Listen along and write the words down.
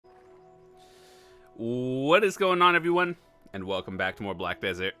What is going on, everyone? And welcome back to more Black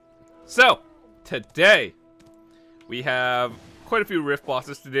Desert. So, today, we have quite a few Rift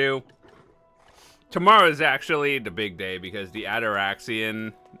bosses to do. Tomorrow is actually the big day because the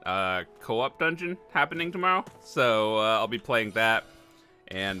Ataraxian co-op dungeon happening tomorrow. So, I'll be playing that.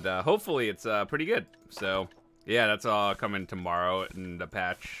 And hopefully it's pretty good. So, yeah, that's all coming tomorrow in the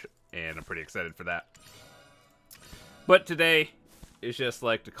patch. And I'm pretty excited for that. But today is just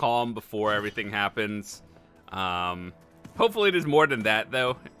like the calm before everything happens. Hopefully there's more than that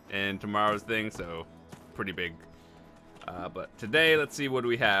though in tomorrow's thing, so pretty big. But today, let's see what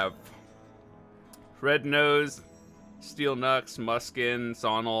we have. Red Nose, Steel Nux, Muskin,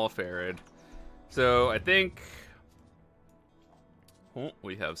 Sonal, Farid. So I think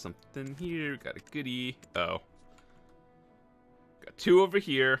we have something here. Got a goodie. Oh. Got 2 over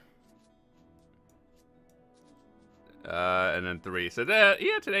here. And then 3. So that,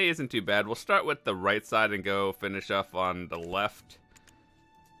 yeah, today isn't too bad. We'll start with the right side and go finish off on the left.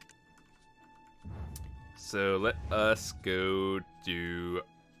 So let us go do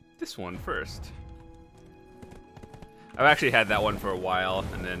this one first. I've actually had that one for a while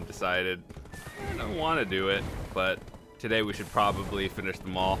and then decided I don't want to do it, but today we should probably finish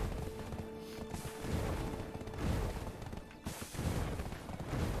them all.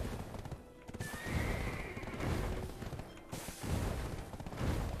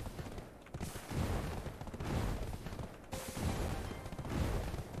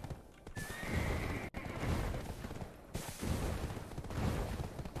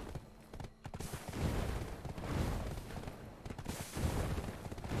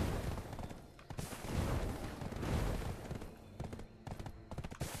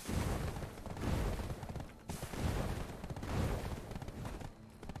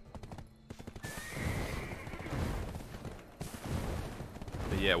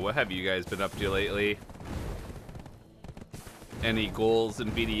 Yeah, what have you guys been up to lately? Any goals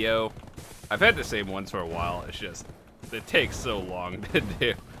in BDO? I've had the same ones for a while. It's just, it takes so long to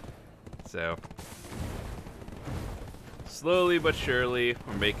do. So, slowly but surely,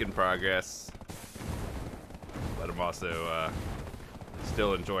 we're making progress. But I'm also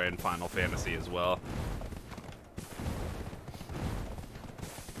still enjoying Final Fantasy as well.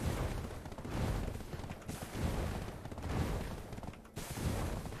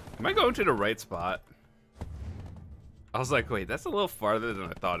 Am I going to the right spot? I was like, wait, that's a little farther than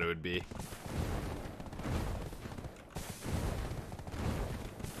I thought it would be.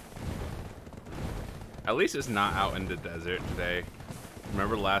 At least it's not out in the desert today.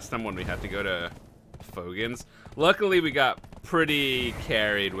 Remember last time when we had to go to Fogan's? Luckily, we got pretty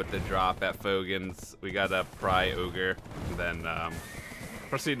carried with the drop at Fogan's. We got a Pry Ogre, and then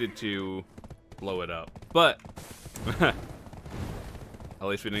proceeded to blow it up. But at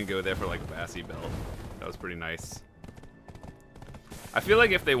least we didn't go there for like a Bassy belt. That was pretty nice. I feel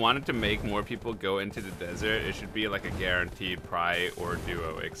like if they wanted to make more people go into the desert, it should be like a guaranteed Pry or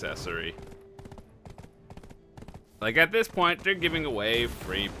Duo accessory. Like at this point, they're giving away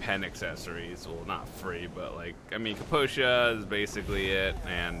free pen accessories. Well, not free, but like, I mean, Kaposha is basically it,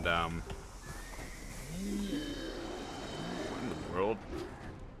 and what in the world?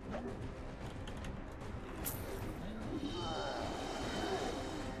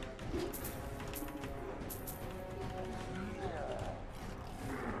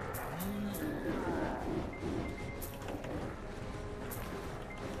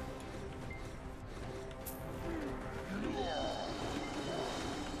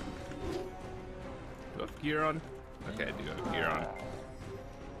 Gear on? Okay, I do have gear on.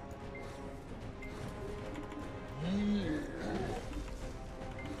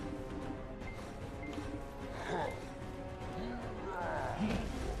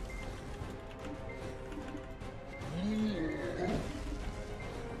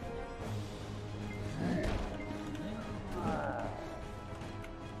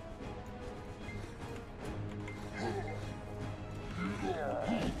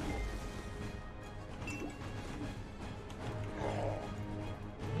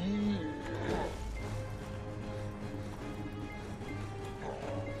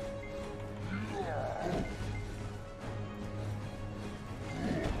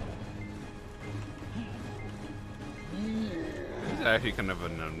 Actually kind of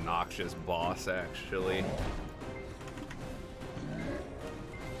an obnoxious boss, actually.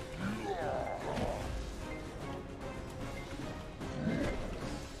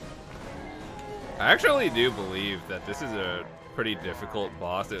 I actually do believe that this is a pretty difficult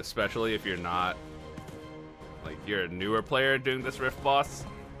boss, especially if you're not, like, you're a newer player doing this Rift boss.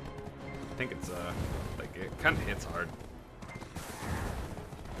 I think it's, like, it kind of hits hard.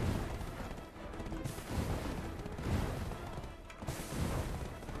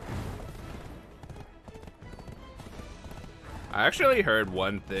 I actually heard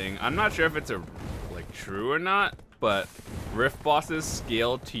one thing. I'm not sure if it's like true or not, but rift bosses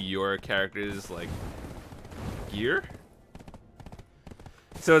scale to your character's like gear.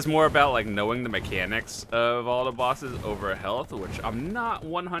 So it's more about like knowing the mechanics of all the bosses over health, which I'm not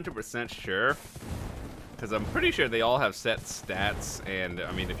 100% sure. Because I'm pretty sure they all have set stats, and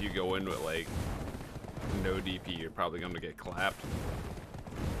I mean, if you go in with like no DP, you're probably going to get clapped.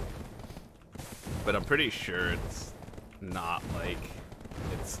 But I'm pretty sure it's not like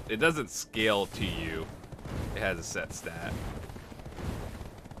it doesn't scale to you. It has a set stat.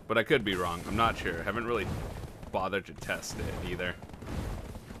 But I could be wrong. I'm not sure. I haven't really bothered to test it either.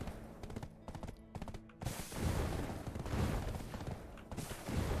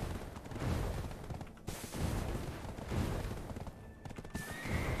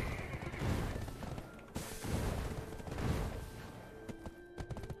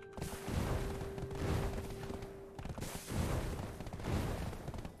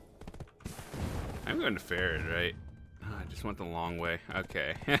 I'm going to Ferret, right? Oh, I just went the long way.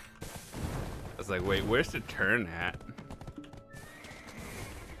 Okay. I was like, wait, where's the turn at?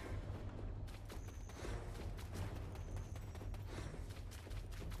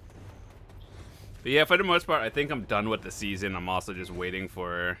 But yeah, for the most part, I think I'm done with the season. I'm also just waiting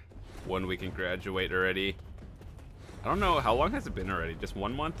for when we can graduate already. I don't know, how long has it been already? Just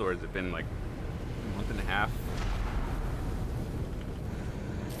 1 month, or has it been like a month and a half?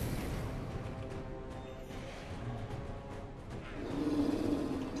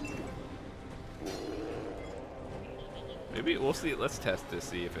 Maybe we'll see. Let's test to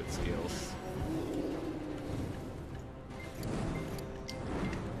see if it scales.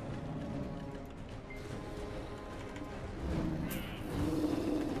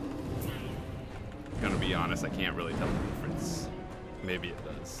 Gonna be honest, I can't really tell the difference. Maybe it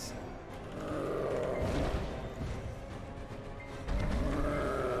does.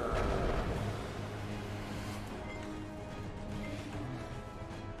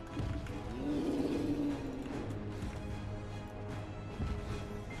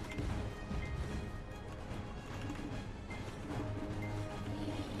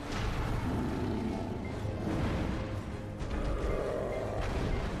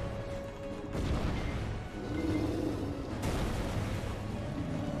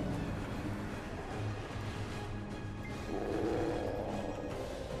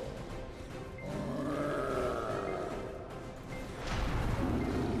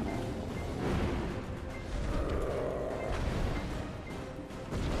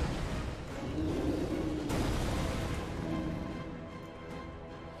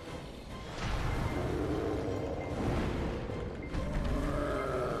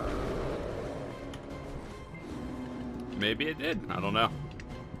 Maybe it did. I don't know.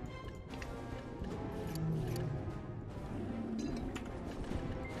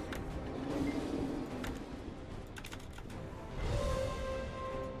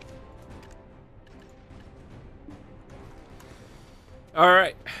 All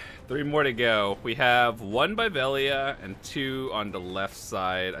right, 3 more to go. We have 1 by Velia and 2 on the left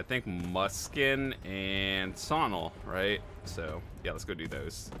side. I think Muskin and Sonal, right? So yeah, let's go do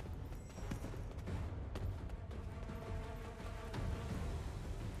those.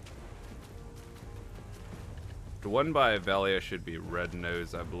 The 1 by Velia should be Red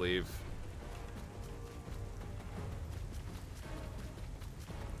Nose, I believe.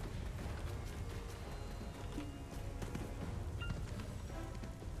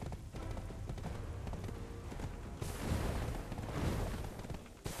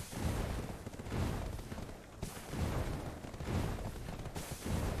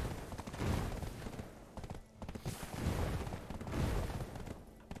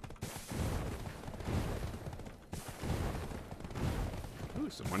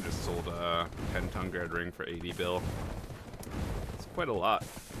 Someone just sold a 10 Tungard ring for 80 bill. It's quite a lot.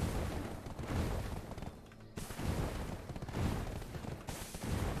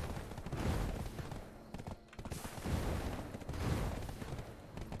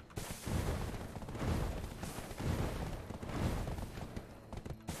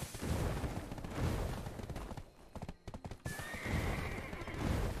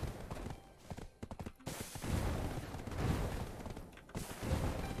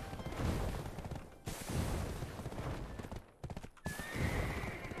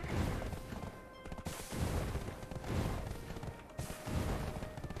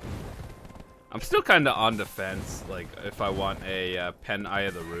 I'm still kind of on the fence, like, if I want a Pen Eye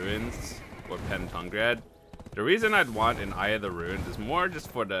of the Ruins or Pen Tungad. The reason I'd want an Eye of the Ruins is more just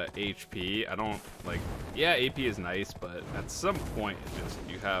for the HP. I don't, like, yeah, AP is nice, but at some point, it's just,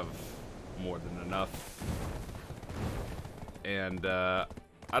 you have more than enough. and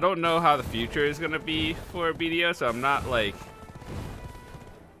I don't know how the future is gonna be for BDO, so I'm not like,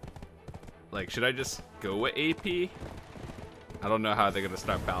 should I just go with AP? I don't know how they're gonna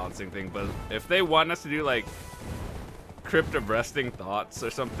start balancing things, but if they want us to do like Crypt of Resting Thoughts or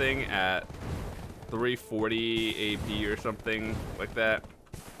something at 340 AP or something like that.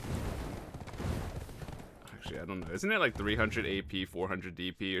 Actually, I don't know. Isn't it like 300 AP, 400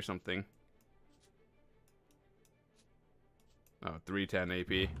 DP or something? Oh, 310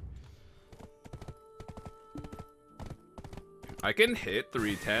 AP. I can hit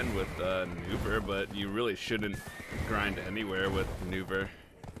 310 with Maneuver, but you really shouldn't grind anywhere with Maneuver.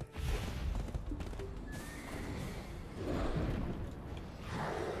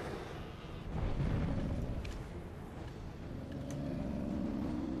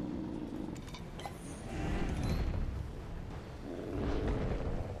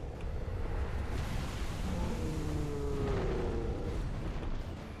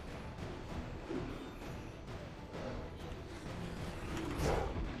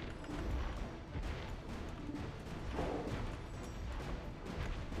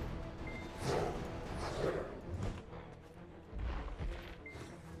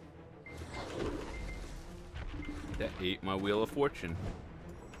 That ate my Wheel of Fortune.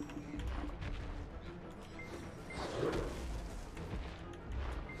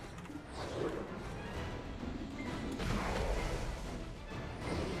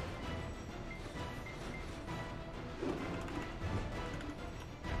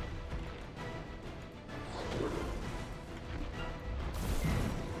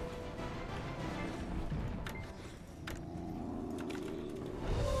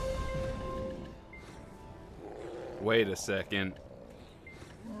 Wait a second.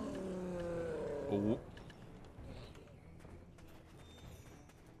 Ooh.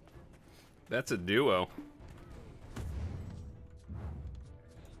 That's a duo.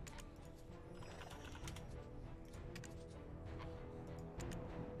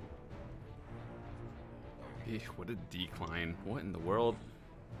 Eesh, what a decline. What in the world?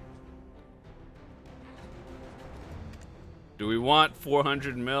 Do we want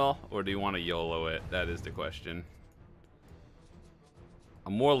 400 mil or do you want to YOLO it? That is the question.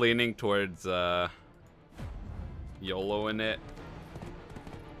 I'm more leaning towards YOLOing it.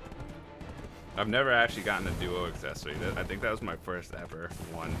 I've never actually gotten a duo accessory. I think that was my first ever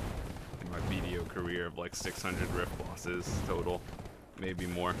one in my BDO career of like 600 rift bosses total. Maybe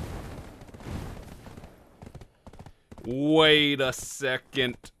more. Wait a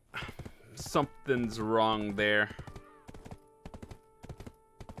second. Something's wrong there.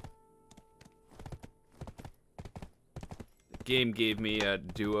 Game gave me a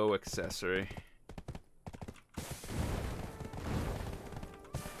duo accessory.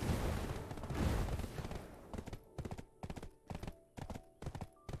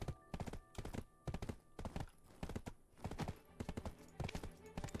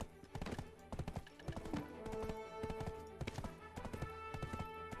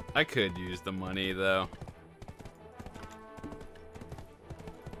 I could use the money though.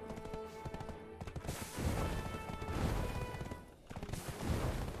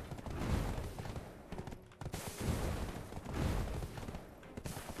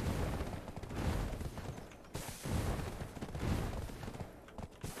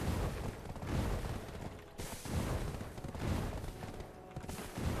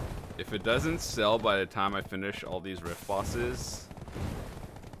 If it doesn't sell by the time I finish all these rift bosses,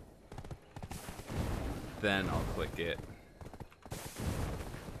 then I'll click it.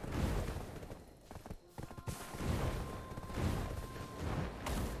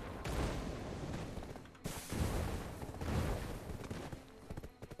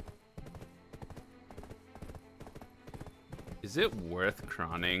 Is it worth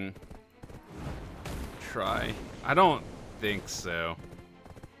crawning? Try. I don't think so.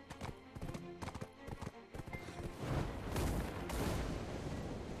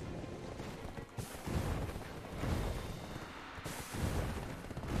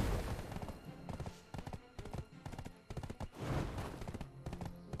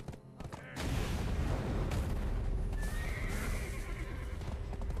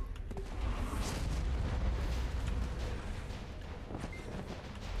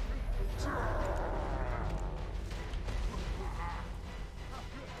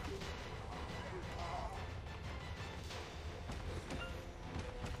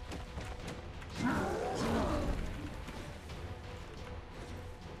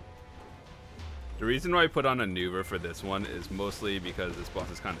 The reason why I put on a Nuver for this one is mostly because this boss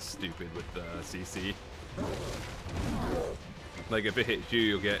is kind of stupid with the CC. Like if it hits you,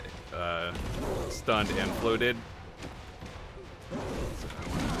 you'll get stunned and floated.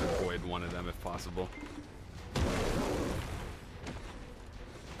 one of them if possible.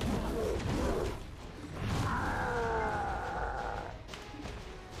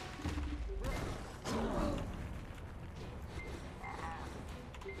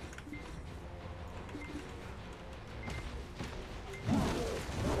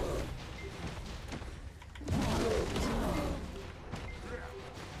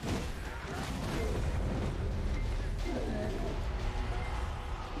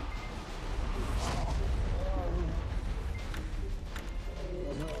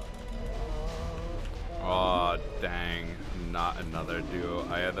 Oh, dang. Not another duo.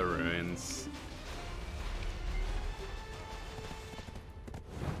 Eye of the Ruins.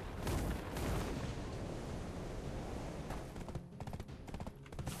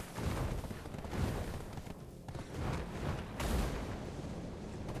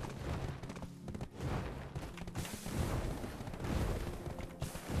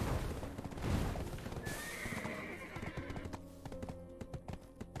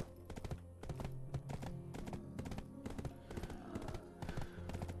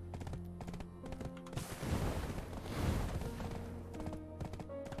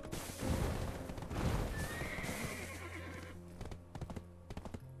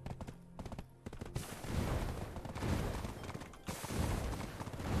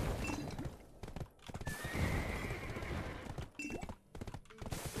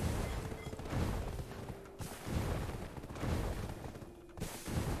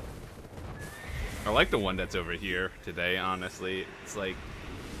 I like the one that's over here today, honestly. It's like,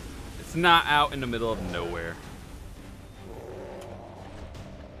 it's not out in the middle of nowhere.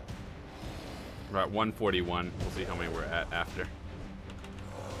 We're at 141. We'll see how many we're at after.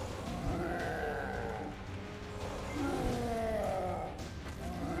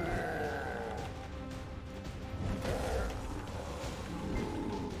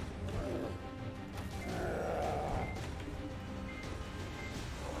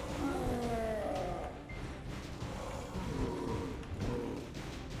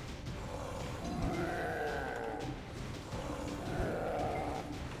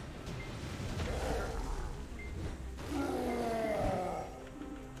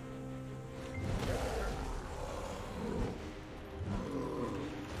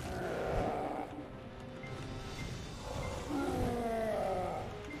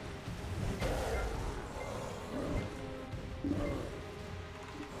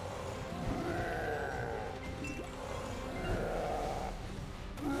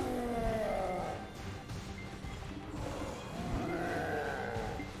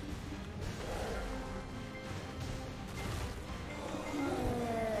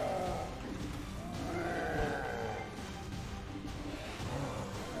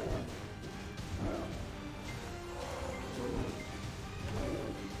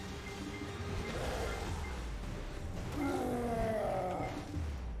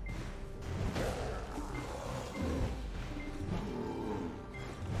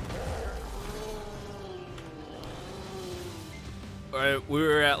 We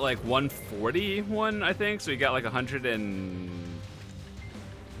were at like 141, I think, so we got like 100 and...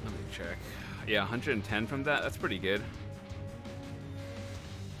 Let me check. Yeah, 110 from that. That's pretty good.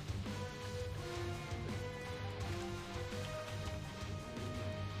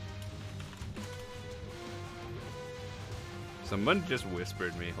 Someone just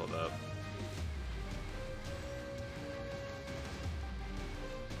whispered me. Hold up.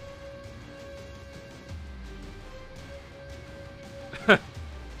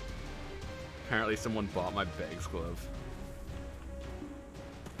 Apparently someone bought my Beg's glove.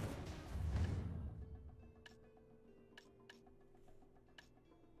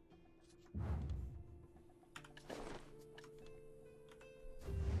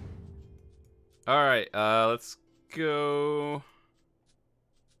 Alright, let's go.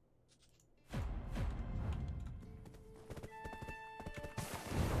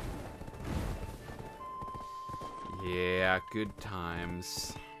 Yeah, good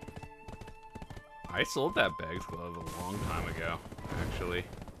times. I sold that Beg's glove a long time ago, actually.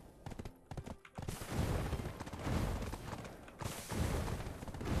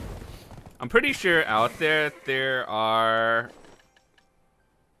 I'm pretty sure out there are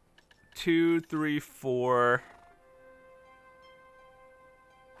 2, 3, 4.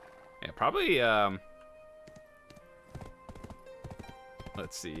 Yeah, probably,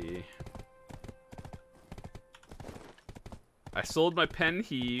 let's see. I sold my pen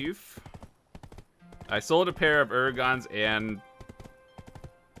heave. I sold a pair of Urgons and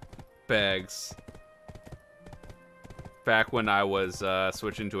Begs back when I was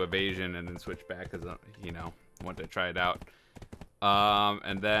switching to evasion and then switched back because, you know, wanted to try it out.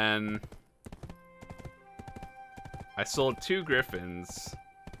 And then I sold 2 griffins.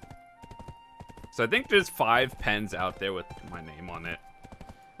 So I think there's 5 pens out there with my name on it,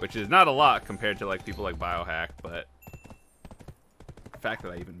 which is not a lot compared to like people like Biohack, but the fact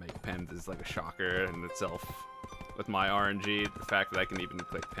that I even make pens is like a shocker in itself. With my RNG, the fact that I can even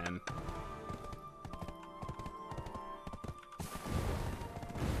click pen.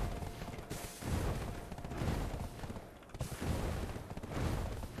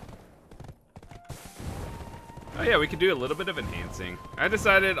 Oh yeah, we could do a little bit of enhancing. I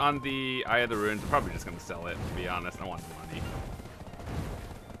decided on the Eye of the Ruins, I'm probably just gonna sell it, to be honest. I want the money.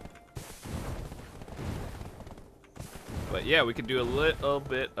 But yeah, we could do a little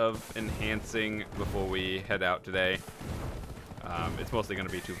bit of enhancing before we head out today. It's mostly gonna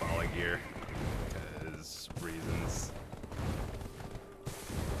be Tuvala gear, because reasons.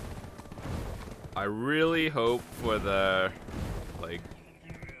 I really hope for the, like,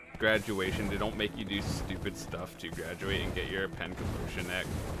 graduation, they don't make you do stupid stuff to graduate and get your pen conversion neck.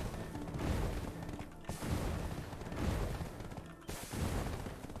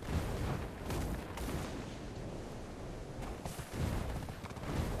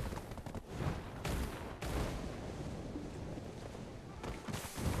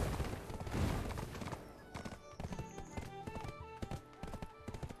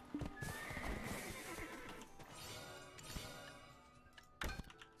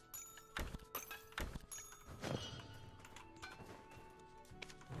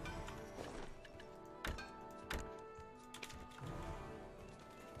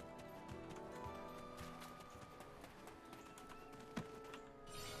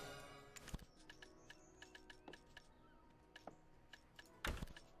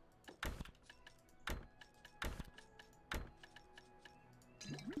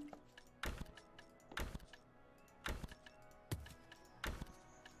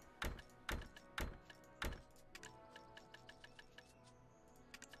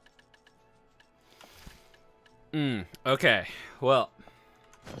 Okay, well.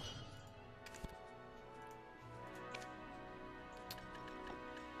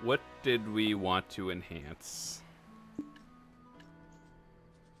 What did we want to enhance?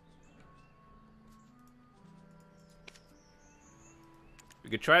 We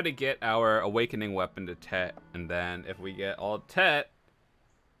could try to get our awakening weapon to Tet, and then if we get all Tet,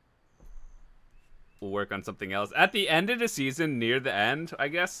 we'll work on something else. At the end of the season, near the end, I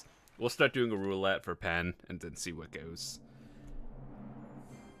guess, we'll start doing a roulette for pen and then see what goes.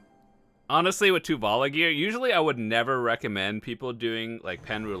 Honestly, with Tuvala gear, usually I would never recommend people doing like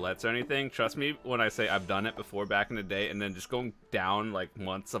pen roulettes or anything. Trust me when I say I've done it before back in the day, and then just going down like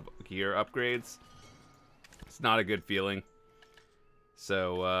months of gear upgrades. It's not a good feeling.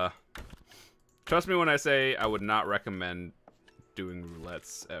 So, trust me when I say I would not recommend doing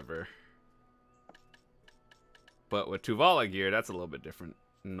roulettes ever. But with Tuvala gear, that's a little bit different.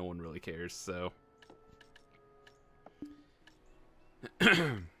 No one really cares, so.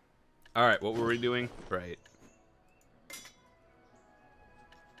 Alright, what were we doing? Right.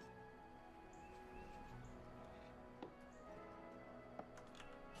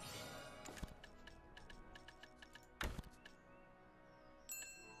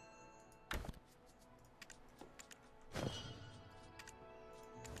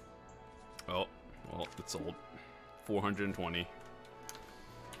 Oh, well, it's sold. 420.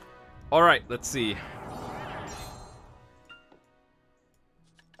 Alright, let's see.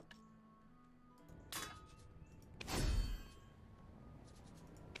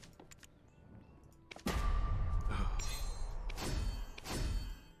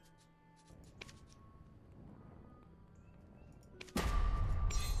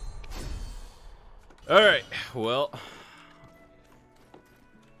 Alright, well.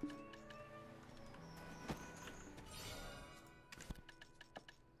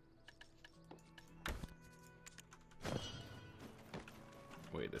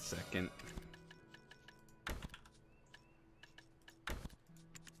 Wait a second.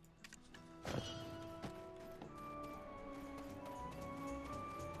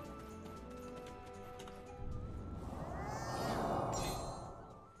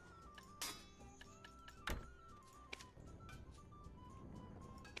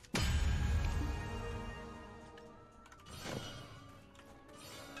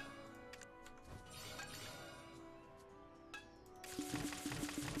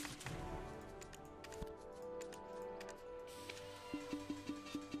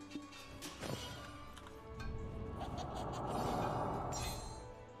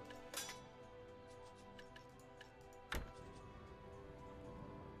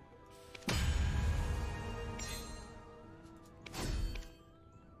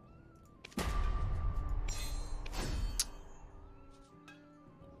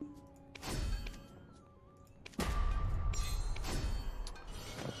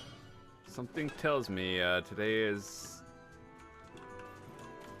 Something tells me today is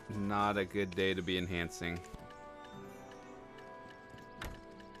not a good day to be enhancing.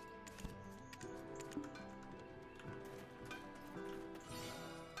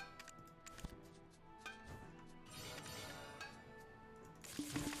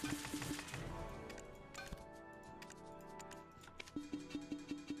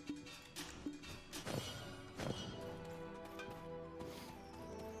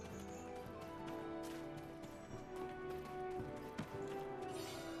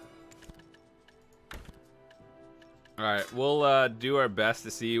 Alright, we'll do our best to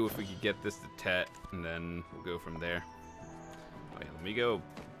see if we can get this to Tet, and then we'll go from there. Oh yeah, let me go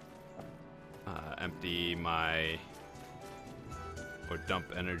empty my... or dump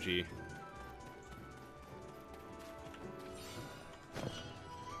energy.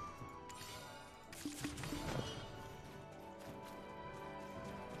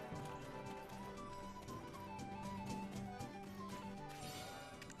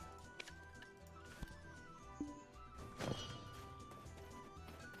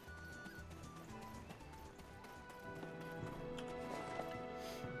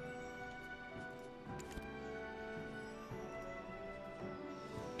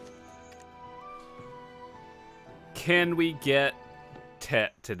 Can we get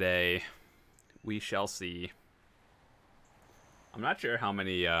Tet today? We shall see. I'm not sure how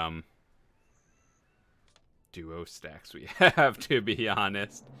many duo stacks we have, to be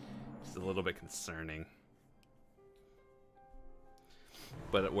honest. It's a little bit concerning.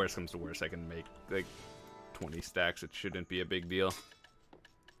 But at worst comes to worst, I can make like 20 stacks. It shouldn't be a big deal.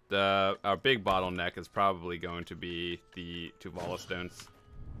 Our big bottleneck is probably going to be the Tuvala stones.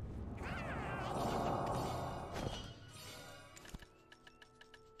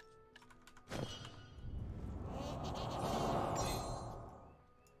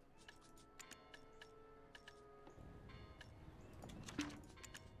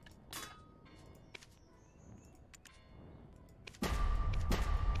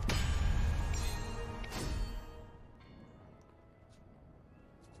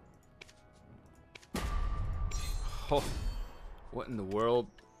 Oh, what in the world?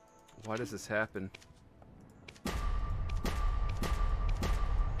 Why does this happen?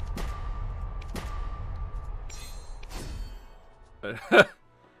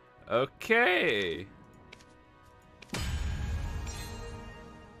 Okay.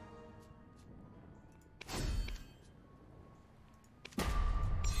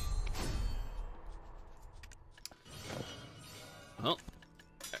 Well,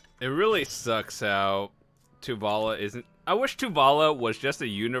 it really sucks how Tuvala isn't... I wish Tuvala was just a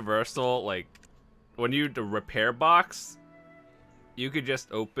universal, like, when you the repair box, you could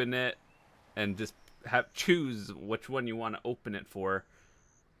just open it and just choose which one you want to open it for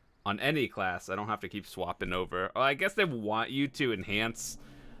on any class. I don't have to keep swapping over. Well, I guess they want you to enhance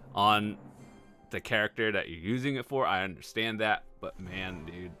on the character that you're using it for. I understand that, but man,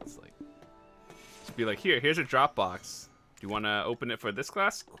 dude, it's like, just be like, here's a drop box. Do you want to open it for this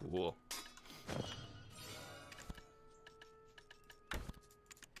class? Cool.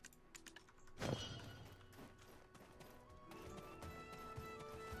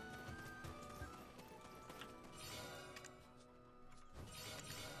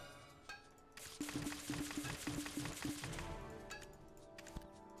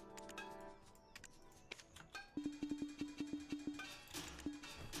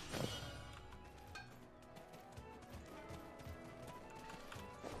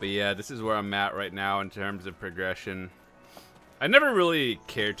 But yeah, this is where I'm at right now in terms of progression. I never really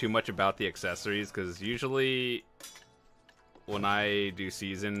cared too much about the accessories, because usually when I do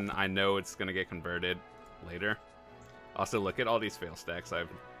season, I know it's going to get converted later. Also, look at all these fail stacks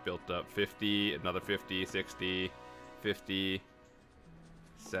I've built up. 50, another 50, 60, 50,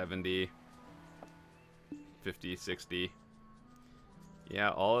 70, 50, 60.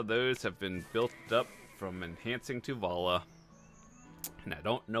 Yeah, all of those have been built up from enhancing Tuvala. And I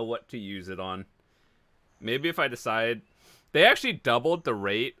don't know what to use it on. Maybe if I decide... They actually doubled the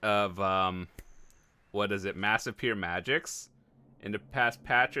rate of, what is it, Massive Pure Magics in the past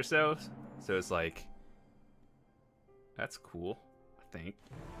patch or so. So it's like... That's cool, I think.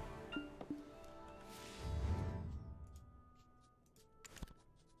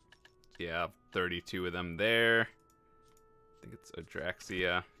 Yeah, 32 of them there. I think it's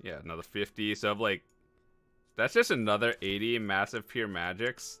Adraxia. Yeah, another 50. So I've like... That's just another 80 Massive Pure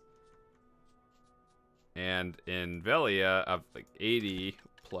Magics. And in Velia, I've like 80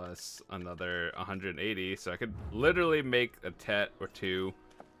 plus another 180. So I could literally make a Tet or two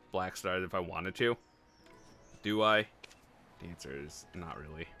Black Stars if I wanted to. Do I? The answer is not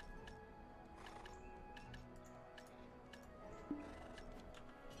really.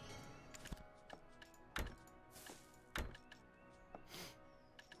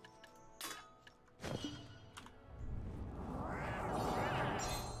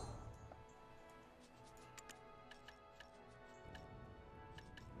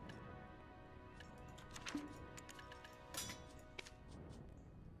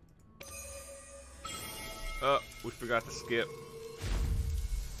 Oh, we forgot to skip.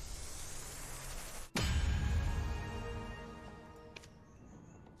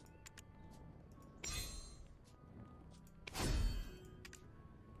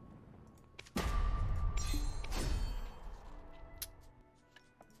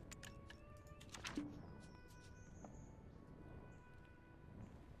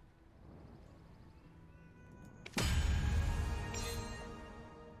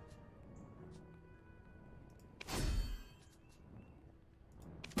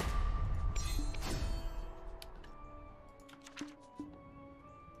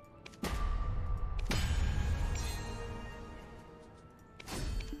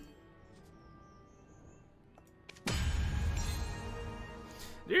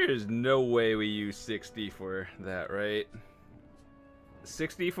 There's no way we use 60 for that, right?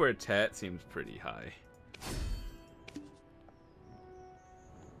 60 for a tet seems pretty high.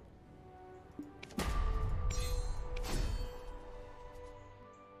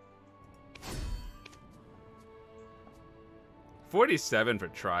 $47 for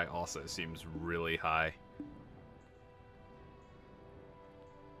try also seems really high.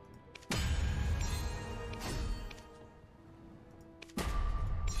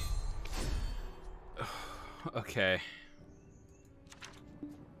 Okay.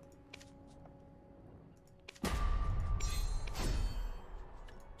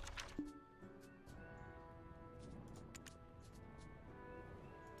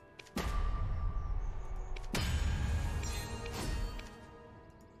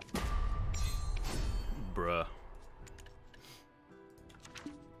 Bruh.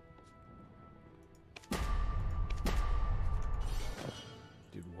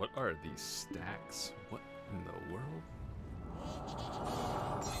 Dude, what are these stacks? What in the world?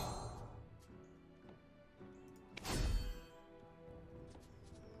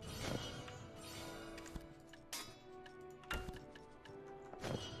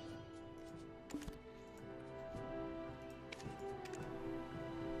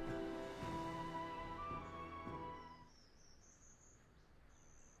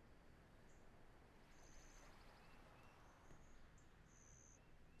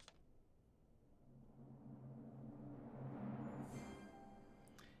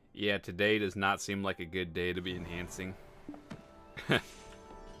 Yeah, today does not seem like a good day to be enhancing.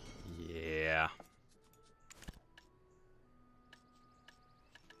 Yeah.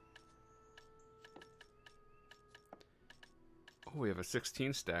 Oh, we have a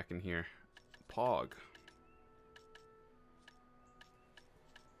 16 stack in here. Pog.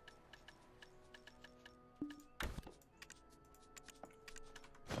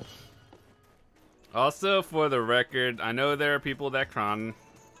 Also, for the record, I know there are people that cron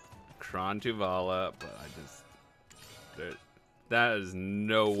Tuvala, but that is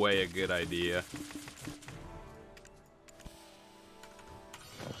no way a good idea.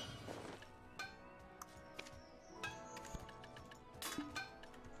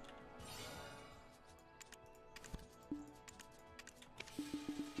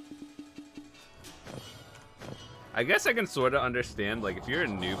 I guess I can sort of understand, like, if you're a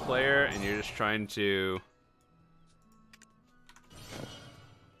new player and you're just trying to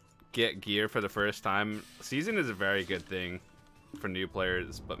get gear for the first time, season is a very good thing for new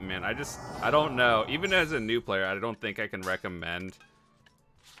players, but man, I don't know. Even as a new player, I don't think I can recommend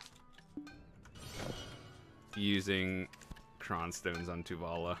using Cron Stones on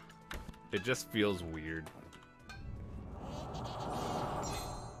Tuvala. It just feels weird.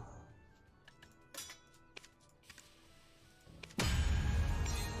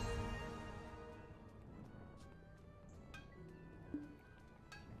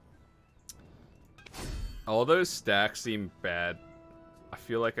 All those stacks seem bad. I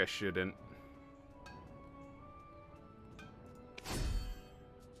feel like I shouldn't.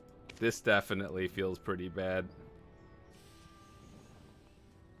 This definitely feels pretty bad.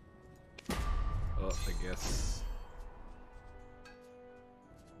 Oh, I guess.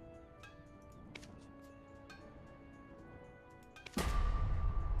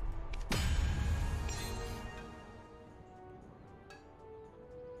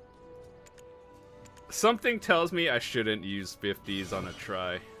 Something tells me I shouldn't use 50s on a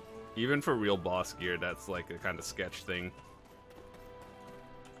try. Even for real boss gear, that's like a kind of sketch thing.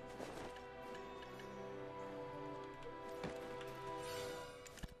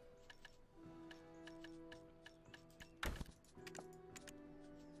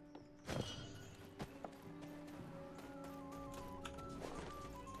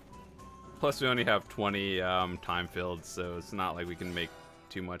 Plus we only have 20 time filled, so it's not like we can make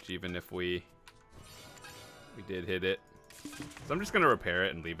too much even if we did hit it. So I'm just gonna repair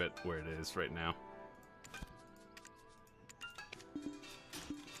it and leave it where it is right now.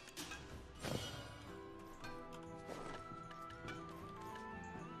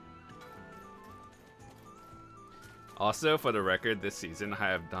 Also, for the record, this season I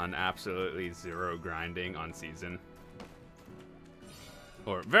have done absolutely zero grinding on season.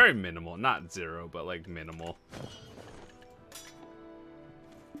 Or very minimal, not zero, but like minimal.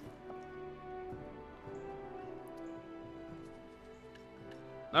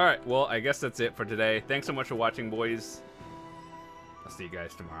 Alright, well, I guess that's it for today. Thanks so much for watching, boys. I'll see you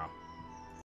guys tomorrow.